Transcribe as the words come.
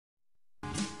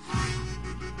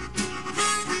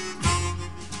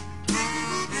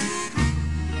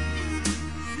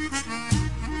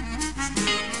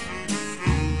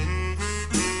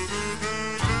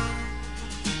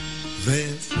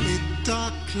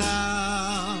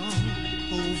cloud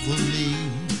over me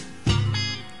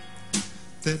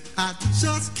that I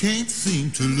just can't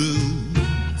seem to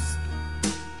lose.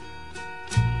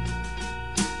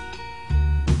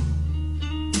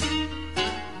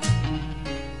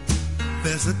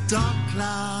 There's a dark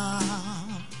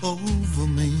cloud over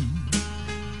me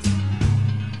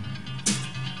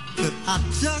that I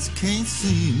just can't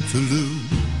seem to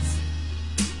lose.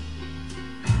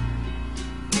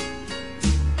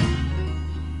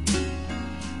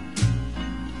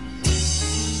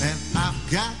 And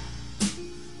I've got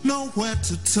nowhere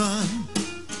to turn.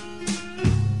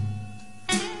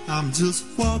 I'm just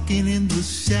walking in the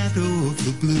shadow of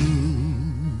the blue.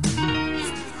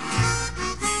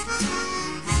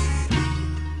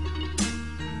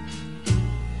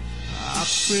 I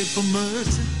pray for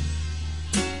mercy,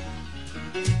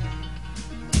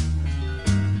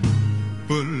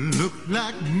 but look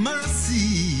like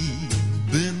mercy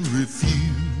been refused.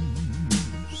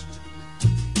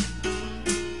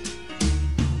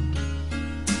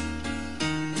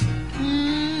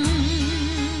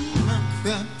 My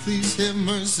God, please have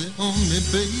mercy on me,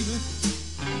 baby,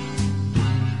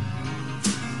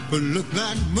 but look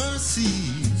like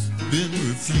mercy's been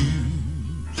refused.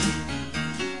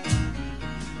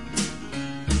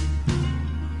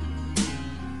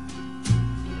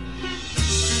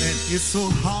 It's so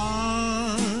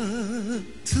hard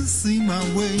to see my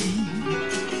way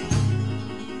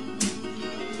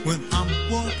when I'm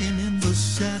walking in the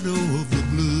shadow of the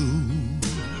blue.